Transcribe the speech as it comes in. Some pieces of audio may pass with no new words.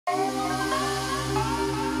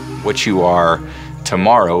What you are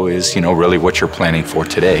tomorrow is, really what you're planning for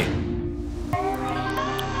today.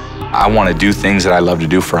 I want to do things that I love to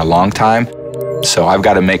do for a long time, so I've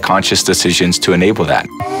got to make conscious decisions to enable that.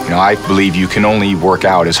 I believe you can only work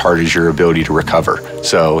out as hard as your ability to recover.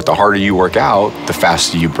 So the harder you work out, the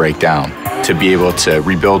faster you break down. To be able to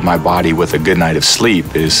rebuild my body with a good night of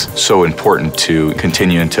sleep is so important to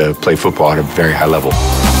continuing to play football at a very high level.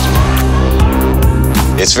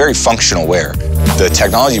 It's very functional wear. The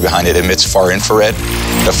technology behind it emits far infrared.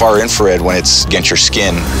 The far infrared, when it's against your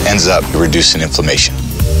skin, ends up reducing inflammation.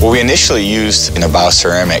 Well, we initially used a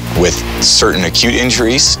bioceramic with certain acute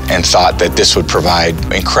injuries and thought that this would provide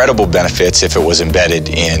incredible benefits if it was embedded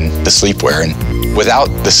in the sleepwear. And without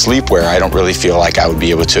the sleepwear, I don't really feel like I would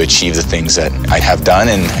be able to achieve the things that I have done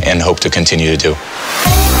and hope to continue to do.